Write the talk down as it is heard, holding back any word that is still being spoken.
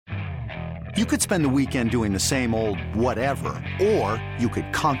You could spend the weekend doing the same old whatever, or you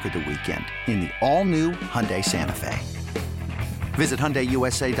could conquer the weekend in the all-new Hyundai Santa Fe. Visit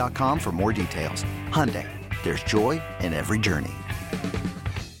HyundaiUSA.com for more details. Hyundai, there's joy in every journey.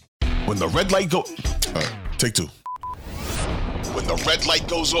 When the red light goes... take two. When the red light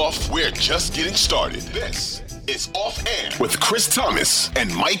goes off, we're just getting started. This is Off Air with Chris Thomas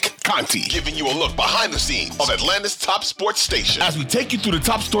and Mike Conti, giving you a look behind the scenes of Atlanta's top sports station as we take you through the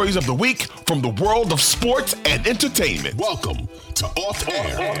top stories of the week from the world of sports and entertainment. Welcome to Off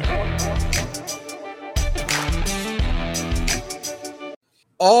Air.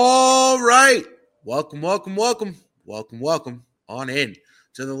 All right. Welcome on in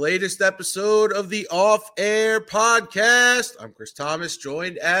to the latest episode of the Off Air podcast. I'm Chris Thomas,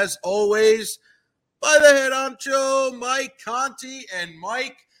 joined as always by the head honcho, Mike Conti. And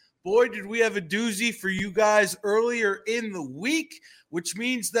Mike, boy, did we have a doozy for you guys earlier in the week, which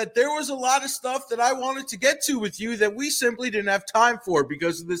means that there was a lot of stuff that I wanted to get to with you that we simply didn't have time for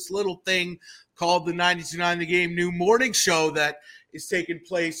because of this little thing called the 92.9 The Game new morning show that is taking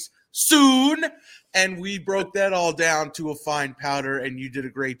place soon. And we broke that all down to a fine powder, and you did a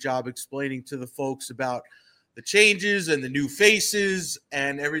great job explaining to the folks about the changes and the new faces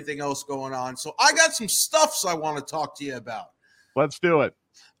and everything else going on. So I got some stuffs I want to talk to you about. Let's do it.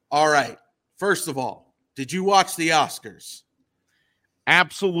 All right. First of all, did you watch the Oscars?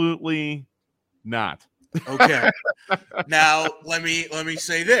 Absolutely not. Okay. Now, let me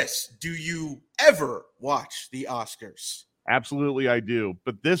say this. Do you ever watch the Oscars? Absolutely, I do.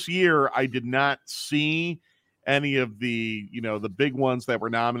 But this year, I did not see any of the, the big ones that were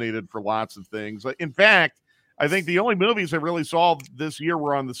nominated for lots of things. In fact, I think the only movies I really saw this year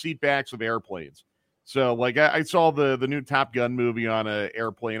were on the seat backs of airplanes. So, I saw the new Top Gun movie on an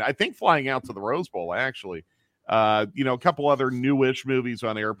airplane. I think flying out to the Rose Bowl, actually. A couple other newish movies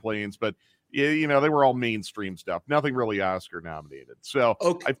on airplanes, but, they were all mainstream stuff. Nothing really Oscar nominated. So,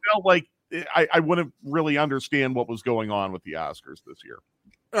 okay. I felt like I wouldn't really understand what was going on with the Oscars this year.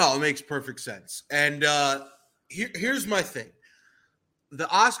 Oh, it makes perfect sense. And here's my thing. The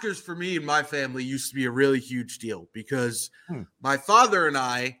Oscars for me and my family used to be a really huge deal because my father and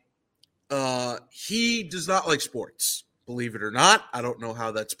I, he does not like sports, believe it or not. I don't know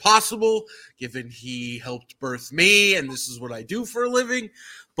how that's possible, given he helped birth me and this is what I do for a living.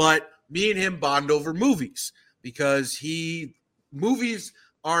 But me and him bond over movies because movies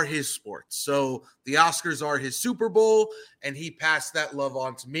are his sports. So the Oscars are his Super Bowl, and he passed that love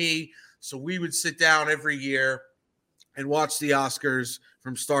on to me. So we would sit down every year and watch the Oscars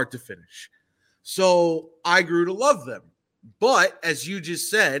from start to finish. So I grew to love them. But as you just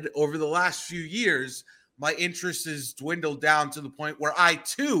said, over the last few years, my interest has dwindled down to the point where I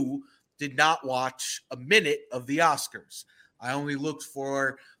too did not watch a minute of the Oscars. I only looked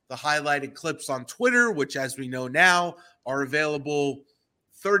for the highlighted clips on Twitter, which as we know now are available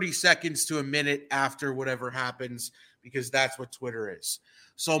 30 seconds to a minute after whatever happens, because that's what Twitter is.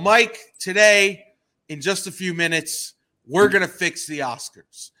 So, Mike, today, in just a few minutes, we're going to fix the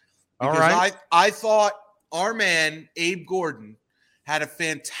Oscars. All right. I thought our man, Abe Gordon, had a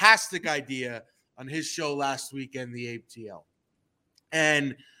fantastic idea on his show last weekend, the Abe TL.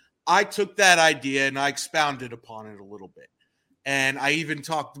 And I took that idea and I expounded upon it a little bit. And I even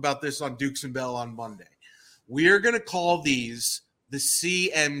talked about this on Dukes and Bell on Monday. We're going to call these the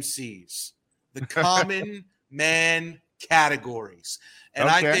CMCs, the common man categories. And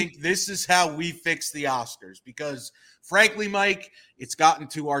okay. I think this is how we fix the Oscars because, frankly, Mike, it's gotten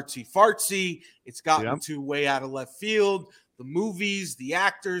too artsy-fartsy. It's gotten too way out of left field. The movies, the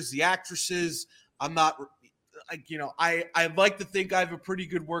actors, the actresses, I'm not – I like to think I have a pretty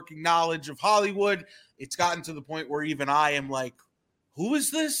good working knowledge of Hollywood. It's gotten to the point where even I am like, who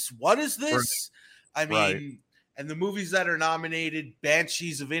is this? What is this? Right. I mean – and the movies that are nominated,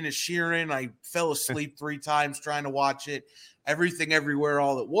 Banshees of Inisherin, I fell asleep 3 times trying to watch it. Everything Everywhere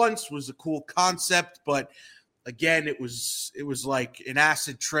All at Once was a cool concept, but again, it was like an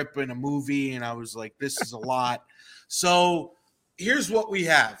acid trip in a movie, and I was like, this is a lot. So here's what we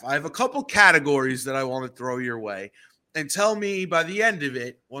have. I have a couple categories that I want to throw your way, and tell me by the end of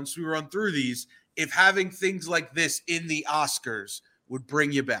it, once we run through these, if having things like this in the Oscars would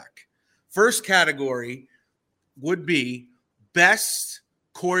bring you back. First category would be best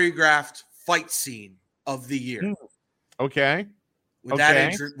choreographed fight scene of the year. Okay. Would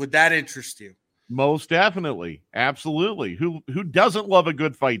that interest you? Most definitely. Absolutely. Who doesn't love a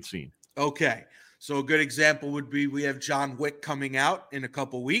good fight scene? Okay. So a good example would be we have John Wick coming out in a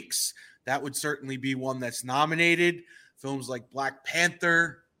couple weeks. That would certainly be one that's nominated. Films like Black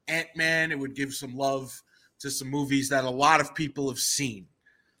Panther, Ant-Man, it would give some love to some movies that a lot of people have seen.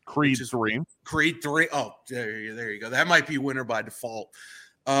 Creed 3. Creed 3. Oh, there you go. That might be winner by default.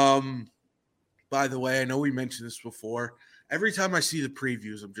 By the way, I know we mentioned this before. Every time I see the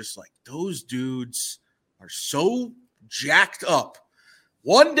previews, I'm just like, those dudes are so jacked up.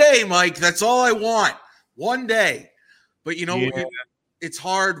 One day, Mike, that's all I want. One day. But, it's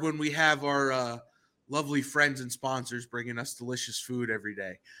hard when we have our lovely friends and sponsors bringing us delicious food every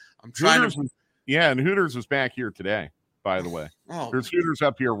day. I'm trying Hooters and Hooters is back here today, by the way. There's Hooters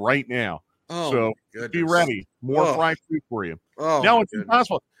up here right now. So be ready. More fried food for you. No, it's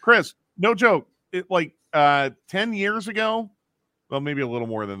impossible. Chris, no joke. 10 years ago, well, maybe a little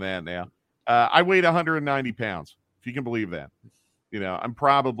more than that now, I weighed 190 pounds, if you can believe that. I'm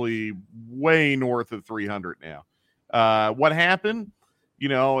probably way north of 300 now. What happened?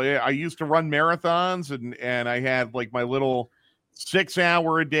 I used to run marathons and I had like my little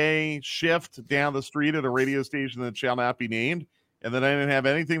 6-hour-a-day shift down the street at a radio station that shall not be named. And then I didn't have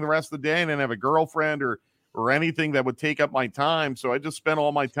anything the rest of the day. I didn't have a girlfriend or anything that would take up my time. So I just spent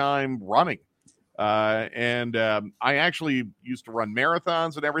all my time running. And I actually used to run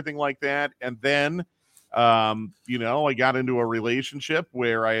marathons and everything like that. And then, I got into a relationship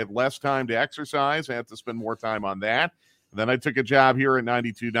where I had less time to exercise. I had to spend more time on that. And then I took a job here at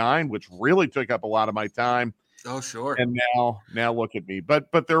 92.9, which really took up a lot of my time. Oh, sure. And now look at me.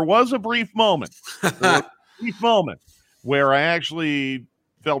 But there was a brief moment, where I actually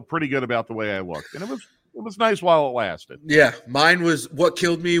felt pretty good about the way I looked. And it was nice while it lasted. Yeah, mine was, what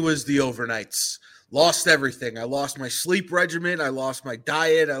killed me was the overnights. Lost everything. I lost my sleep regimen. I lost my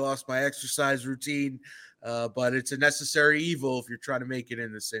diet. I lost my exercise routine. But it's a necessary evil if you're trying to make it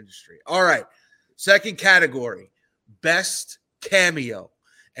in this industry. All right. Second category, best cameo.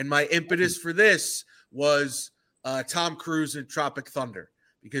 And my impetus for this was Tom Cruise in Tropic Thunder,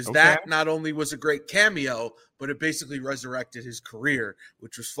 because that not only was a great cameo, but it basically resurrected his career,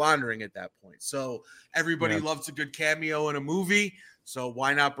 which was floundering at that point. So everybody loves a good cameo in a movie. So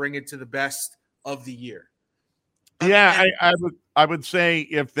why not bring it to the best of the year? Yeah, I would say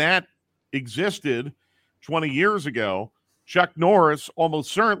if that existed 20 years ago, Chuck Norris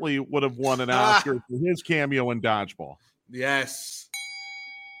almost certainly would have won an Oscar for his cameo in Dodgeball. Yes.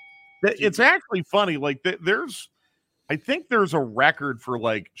 It's actually funny. Like I think there's a record for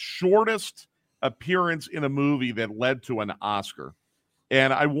like shortest appearance in a movie that led to an Oscar.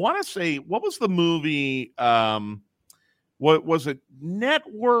 And I want to say, what was the movie? What was it?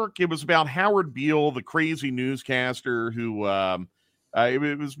 Network. It was about Howard Beale, the crazy newscaster who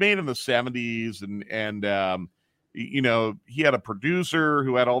it was made in the 70s, and he had a producer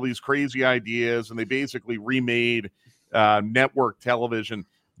who had all these crazy ideas, and they basically remade network television.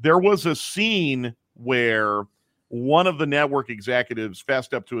 There was a scene where one of the network executives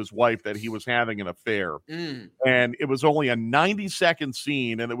fessed up to his wife that he was having an affair. And it was only a 90-second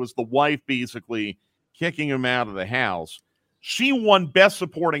scene, and it was the wife basically kicking him out of the house. She won Best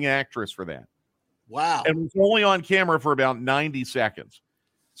Supporting Actress for that. Wow. And was only on camera for about 90 seconds.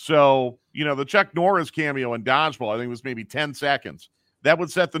 So, the Chuck Norris cameo in Dodgeball, I think it was maybe 10 seconds. That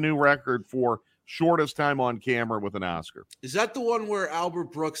would set the new record for shortest time on camera with an Oscar. Is that the one where Albert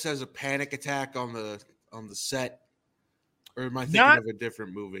Brooks has a panic attack on the set? Or am I thinking of a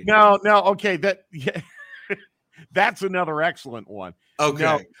different movie? No. Okay, that's another excellent one. Okay.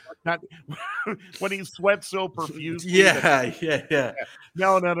 No, not when he sweats so profusely. Yeah.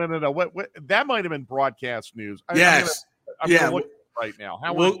 No. What that might have been broadcast news. Yes. I'm gonna look right now.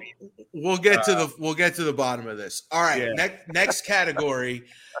 We'll get to the bottom of this. All right. Yeah. Next category.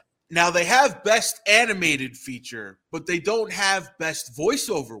 Now they have best animated feature, but they don't have best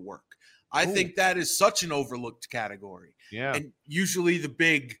voiceover work. I think that is such an overlooked category. Yeah. And usually the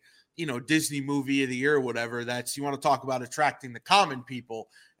big, Disney movie of the year or whatever, that's, you want to talk about attracting the common people.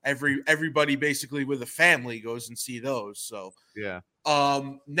 Everybody basically with a family goes and see those. So yeah.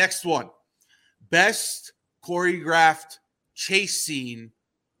 Next one, best choreographed chase scene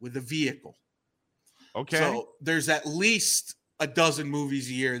with a vehicle. Okay. So there's at least a dozen movies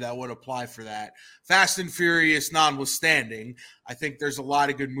a year that would apply for that. Fast and Furious notwithstanding, I think there's a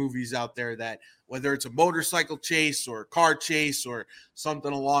lot of good movies out there that, whether it's a motorcycle chase or a car chase or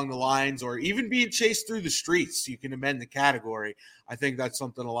something along the lines, or even being chased through the streets, you can amend the category. I think that's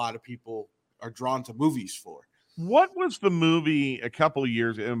something a lot of people are drawn to movies for. What was the movie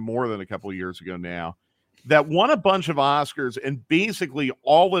more than a couple of years ago now, that won a bunch of Oscars, and basically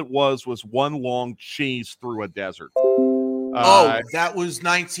all it was one long chase through a desert? That was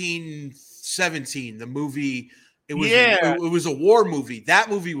 1917. The movie. It was a war movie. That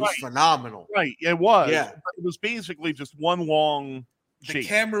movie was phenomenal. Right, it was. Yeah, it was basically just one long chase. The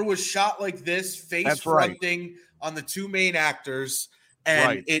camera was shot like this, face fronting on the two main actors,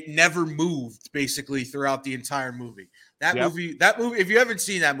 and it never moved basically throughout the entire movie. That movie, if you haven't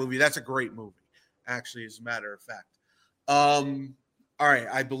seen that movie, that's a great movie, actually, as a matter of fact. All right,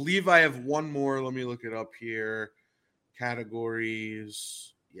 I believe I have one more. Let me look it up here.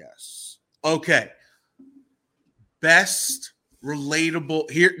 Categories. Yes. Okay. Best relatable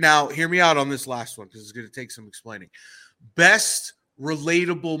here. Now, hear me out on this last one because it's going to take some explaining. Best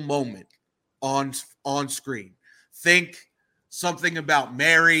relatable moment on screen. Think Something About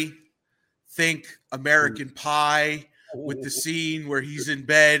Mary. Think American Pie with the scene where he's in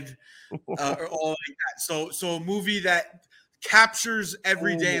bed, or all like that. So a movie that captures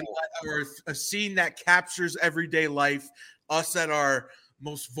everyday life, or a scene that captures everyday life, us at our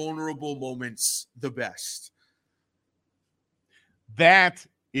most vulnerable moments, the best. That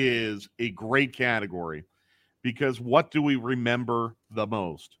is a great category because what do we remember the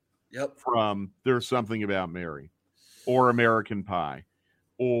most? From There's Something About Mary or American Pie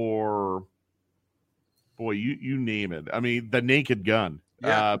or boy, you name it. I mean, The Naked Gun.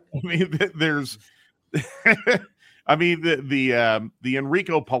 I mean, there's I mean, the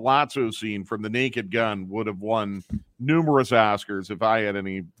Enrico Palazzo scene from The Naked Gun would have won numerous Oscars if I had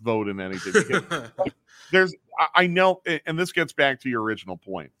any vote in anything. I know, and this gets back to your original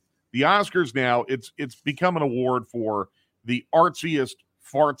point. The Oscars now, it's become an award for the artsiest,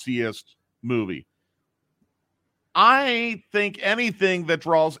 fartsiest movie. I think anything that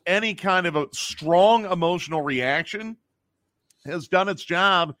draws any kind of a strong emotional reaction has done its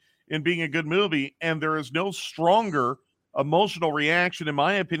job in being a good movie, and there is no stronger emotional reaction, in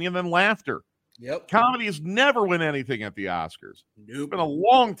my opinion, than laughter. Comedies never win anything at the Oscars. It's been a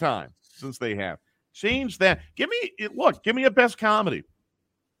long time since they have. Change that. Give me a best comedy.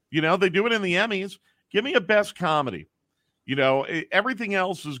 You know, they do it in the Emmys. Give me a best comedy. You know, everything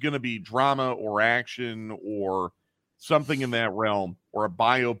else is going to be drama or action or something in that realm or a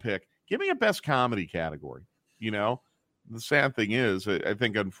biopic. Give me a best comedy category. You know, the sad thing is, I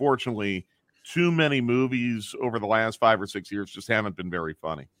think, unfortunately, too many movies over the last 5 or 6 years just haven't been very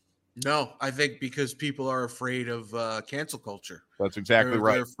funny. No, I think because people are afraid of cancel culture. That's exactly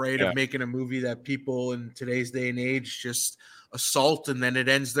right. They're afraid of making a movie that people in today's day and age just assault and then it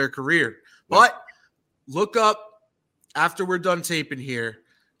ends their career. But look up, after we're done taping here,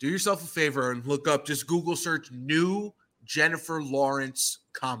 do yourself a favor and look up, just Google search new Jennifer Lawrence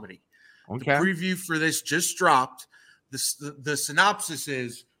comedy. Okay. The preview for this just dropped. The synopsis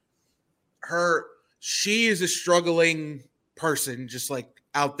is she is a struggling person, just like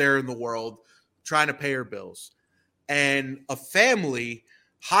out there in the world, trying to pay her bills. And a family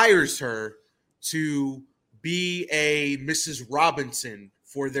hires her to be a Mrs. Robinson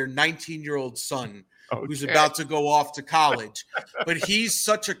for their 19-year-old son, who's about to go off to college. But he's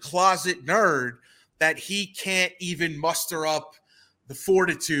such a closet nerd that he can't even muster up the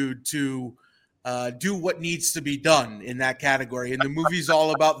fortitude to do what needs to be done in that category. And the movie's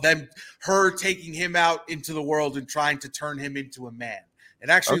all about her taking him out into the world and trying to turn him into a man. It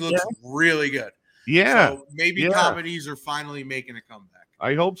actually looks really good. Yeah. So maybe comedies are finally making a comeback.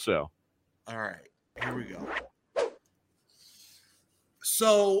 I hope so. All right. Here we go.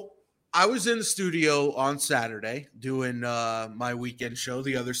 So I was in the studio on Saturday doing my weekend show,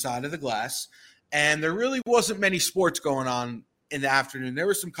 The Other Side of the Glass, and there really wasn't many sports going on in the afternoon. There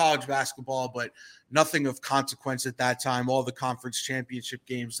was some college basketball, but nothing of consequence at that time. All the conference championship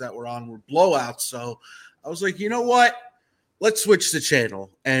games that were on were blowouts. So I was like, you know what? Let's switch the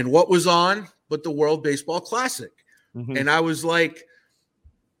channel. And what was on but the World Baseball Classic? Mm-hmm. And I was like,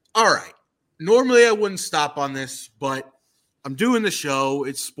 all right, normally I wouldn't stop on this, but I'm doing the show.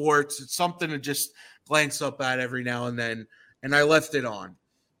 It's sports. It's something to just glance up at every now and then. And I left it on.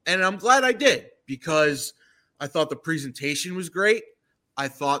 And I'm glad I did because I thought the presentation was great. I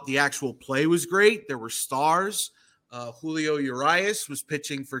thought the actual play was great. There were stars. Julio Urias was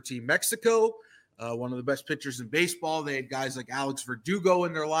pitching for Team Mexico. One of the best pitchers in baseball. They had guys like Alex Verdugo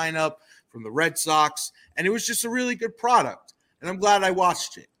in their lineup from the Red Sox, and it was just a really good product, and I'm glad I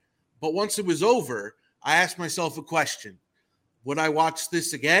watched it. But once it was over, I asked myself a question. Would I watch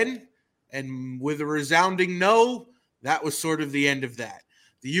this again? And with a resounding no, that was sort of the end of that.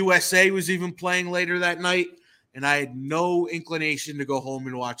 The USA was even playing later that night, and I had no inclination to go home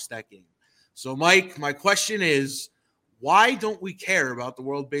and watch that game. So, Mike, my question is, why don't we care about the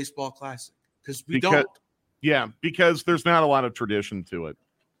World Baseball Classic? Because we don't. Yeah, because there's not a lot of tradition to it,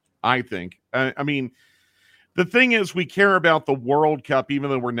 I think. I mean, the thing is, we care about the World Cup,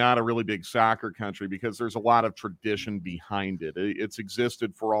 even though we're not a really big soccer country, because there's a lot of tradition behind it. It's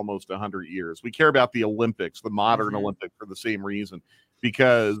existed for almost 100 years. We care about the Olympics, the modern Olympics, for the same reason,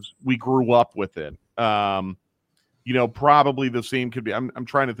 because we grew up with it. probably the same could be. I'm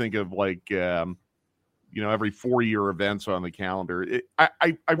trying to think of like, every 4-year events on the calendar.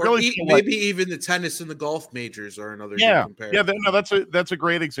 I really feel maybe even the tennis and the golf majors are another good yeah, comparison. that's a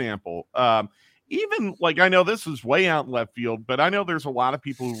great example. Even like I know this is way out in left field, but I know there's a lot of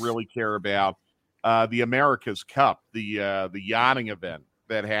people who really care about the America's Cup, the yachting event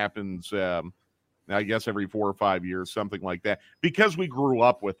that happens. I guess every 4 or 5 years, something like that, because we grew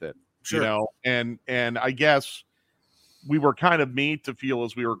up with it, Sure. and I guess we were kind of made to feel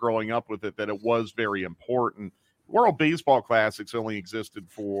as we were growing up with it that it was very important. World Baseball Classics only existed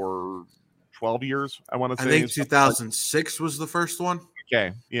for 12 years, I want to say. I think 2006 was the first one.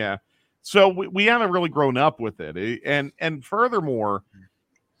 Okay, yeah. So we haven't really grown up with it. And furthermore,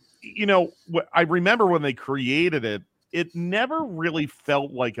 I remember when they created it, it never really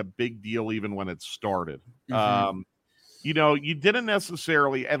felt like a big deal even when it started. Mm-hmm. You didn't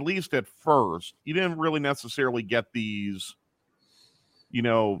necessarily, at least at first, you didn't really necessarily get these,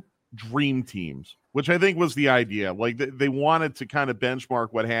 dream teams, which I think was the idea. Like they wanted to kind of benchmark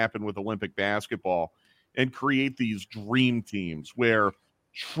what happened with Olympic basketball and create these dream teams where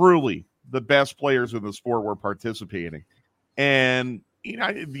truly the best players in the sport were participating. And,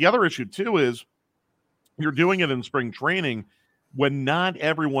 the other issue too is you're doing it in spring training when not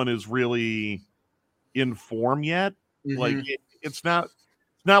everyone is really in form yet. Mm-hmm. Like it's not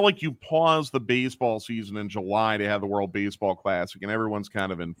like you pause the baseball season in July to have the World Baseball Classic and everyone's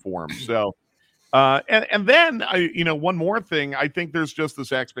kind of informed. So, and then one more thing, I think there's just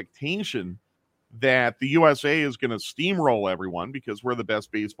this expectation that the USA is going to steamroll everyone because we're the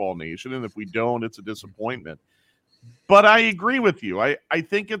best baseball nation. And if we don't, it's a disappointment. But I agree with you. I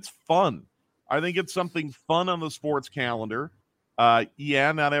think it's fun. I think it's something fun on the sports calendar.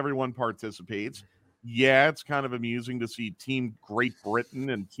 Not everyone participates. Yeah, it's kind of amusing to see Team Great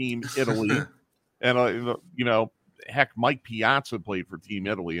Britain and Team Italy. And, heck, Mike Piazza played for Team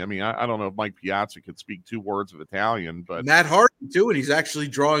Italy. I mean, I don't know if Mike Piazza could speak 2 words of Italian, but Matt Hardy too, and he's actually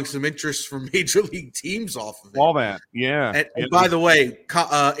drawing some interest from major league teams off of it. All that, yeah. And by the way,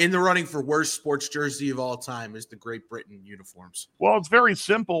 in the running for worst sports jersey of all time is the Great Britain uniforms. Well, it's very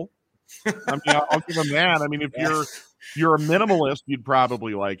simple. I mean, I'll give them that. I mean, if you're a minimalist, you'd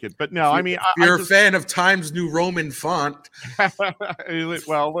probably like it. But no, I mean, you're a fan of Times New Roman font.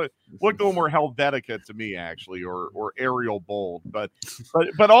 Well, look a little more Helvetica to me, actually, or Arial bold. But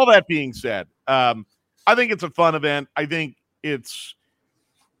all that being said, I think it's a fun event. I think it's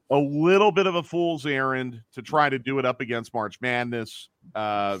a little bit of a fool's errand to try to do it up against March Madness.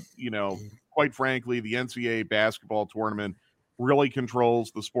 Quite frankly, the NCAA basketball tournament really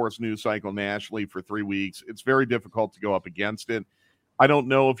controls the sports news cycle nationally for 3 weeks. It's very difficult to go up against it. I don't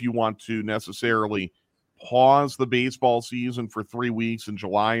know if you want to necessarily pause the baseball season for 3 weeks in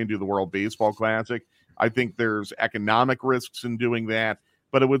July and do the World Baseball Classic. I think there's economic risks in doing that,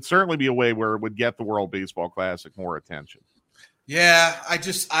 but it would certainly be a way where it would get the World Baseball Classic more attention. Yeah,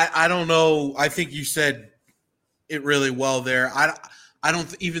 I don't know. I think you said it really well there. I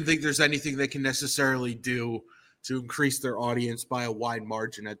don't even think there's anything they can necessarily do to increase their audience by a wide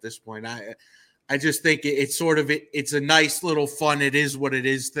margin at this point. I just think it's sort of it's a nice little fun. It is what it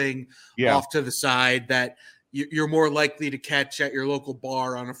is thing off to the side that you're more likely to catch at your local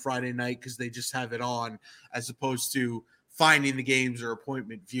bar on a Friday night because they just have it on, as opposed to finding the games or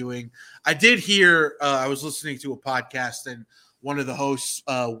appointment viewing. I did hear I was listening to a podcast and one of the hosts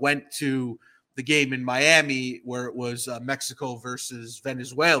went to the game in Miami where it was Mexico versus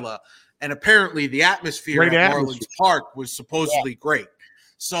Venezuela. And apparently the atmosphere at Marlins Park was supposedly great.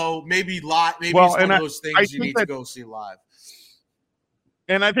 So maybe it's one of those things you need to go see live.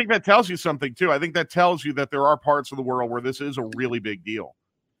 And I think that tells you something, too. I think that tells you that there are parts of the world where this is a really big deal.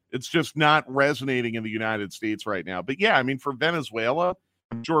 It's just not resonating in the United States right now. But, yeah, I mean, for Venezuela,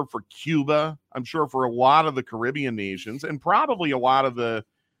 I'm sure for Cuba, I'm sure for a lot of the Caribbean nations, and probably a lot of the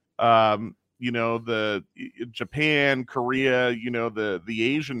the Japan, Korea, the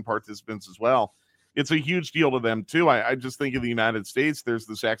Asian participants as well. It's a huge deal to them too. I just think in the United States, there's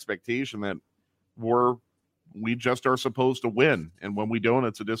this expectation that we just are supposed to win. And when we don't,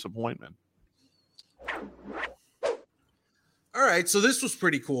 it's a disappointment. All right. So this was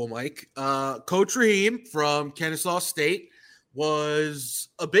pretty cool, Mike. Coach Raheem from Kennesaw State was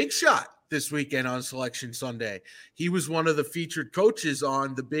a big shot this weekend on Selection Sunday. He was one of the featured coaches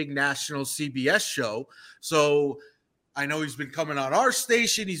on the big national CBS show. So I know he's been coming on our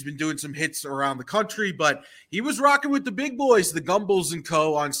station. He's been doing some hits around the country, but he was rocking with the big boys, the Gumbles and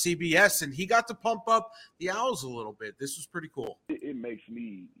Co. on CBS, and he got to pump up the Owls a little bit. This was pretty cool. It makes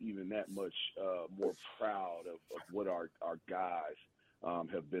me even that much more proud of what our guys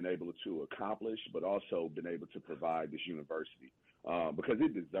have been able to accomplish, but also been able to provide this university because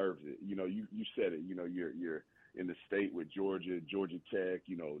it deserves it. You know, you said it. You know, you're in the state with Georgia Tech,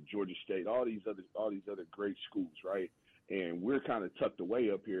 you know, Georgia State, all these other great schools, right? And we're kind of tucked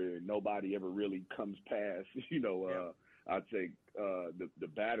away up here, and nobody ever really comes past, I'd say the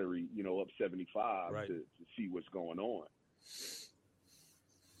battery, you know, up 75 right. to see what's going on.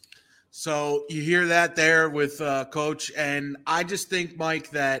 So you hear that there with Coach, and I just think,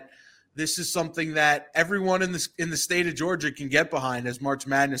 Mike, that this is something that everyone in the state of Georgia can get behind as March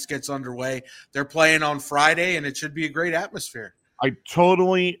Madness gets underway. They're playing on Friday, and it should be a great atmosphere. I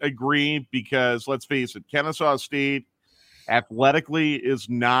totally agree because, let's face it, Kennesaw State athletically is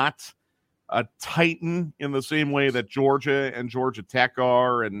not a titan in the same way that Georgia and Georgia Tech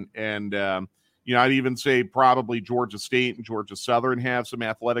are, and I'd even say probably Georgia State and Georgia Southern have some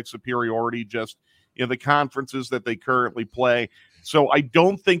athletic superiority just in the conferences that they currently play. So I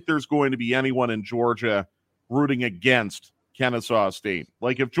don't think there's going to be anyone in Georgia rooting against Kennesaw State.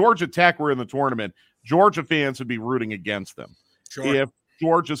 Like if Georgia Tech were in the tournament, Georgia fans would be rooting against them. Sure. If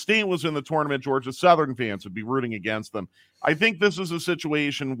Georgia State was in the tournament, Georgia Southern fans would be rooting against them. I think this is a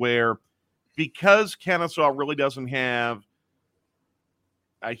situation where, because Kennesaw really doesn't have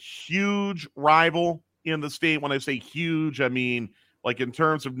a huge rival in the state, when I say huge, I mean like in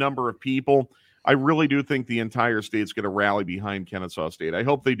terms of number of people, I really do think the entire state's going to rally behind Kennesaw State. I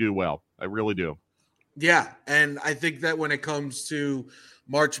hope they do well. I really do. Yeah, and I think that when it comes to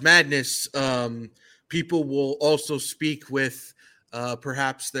March Madness, people will also speak with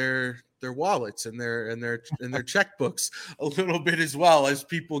perhaps their wallets and their checkbooks a little bit as well, as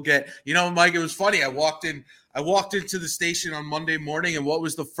people get, Mike, it was funny. I walked into the station on Monday morning, and what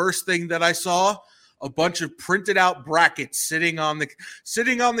was the first thing that I saw? A bunch of printed out brackets sitting on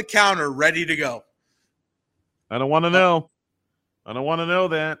the counter ready to go. I don't want to know. I don't want to know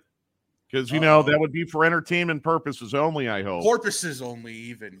that. Because, that would be for entertainment purposes only, I hope. Purposes only,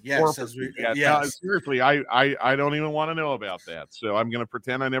 even. Yes. Yes. Seriously, I don't even want to know about that. So I'm going to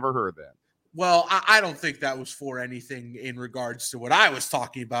pretend I never heard that. Well, I don't think that was for anything in regards to what I was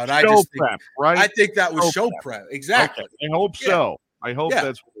talking about. Right? I think that was show prep. Exactly. Okay. I hope so. I hope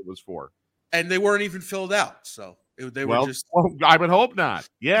that's what it was for. And they weren't even filled out. So they were just. Well, I would hope not.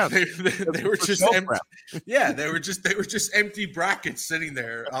 Yes. they were just empty. Yeah, they were just empty brackets sitting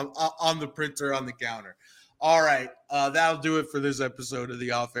there on the printer on the counter. All right, that'll do it for this episode of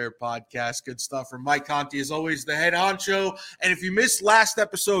the Off Air Podcast. Good stuff from Mike Conti, as always, the head honcho. And if you missed last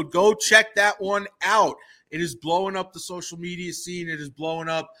episode, go check that one out. It is blowing up the social media scene. It is blowing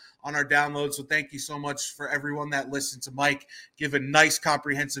up on our downloads. So thank you so much for everyone that listened to Mike give a nice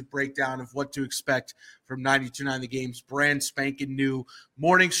comprehensive breakdown of what to expect from 92.9 The Game's brand spanking new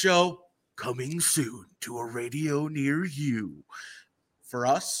morning show, coming soon to a radio near you. For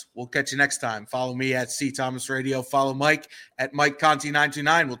us, we'll catch you next time. Follow me at C Thomas Radio. Follow Mike at Mike Conti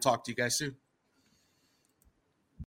 929. We'll talk to you guys soon.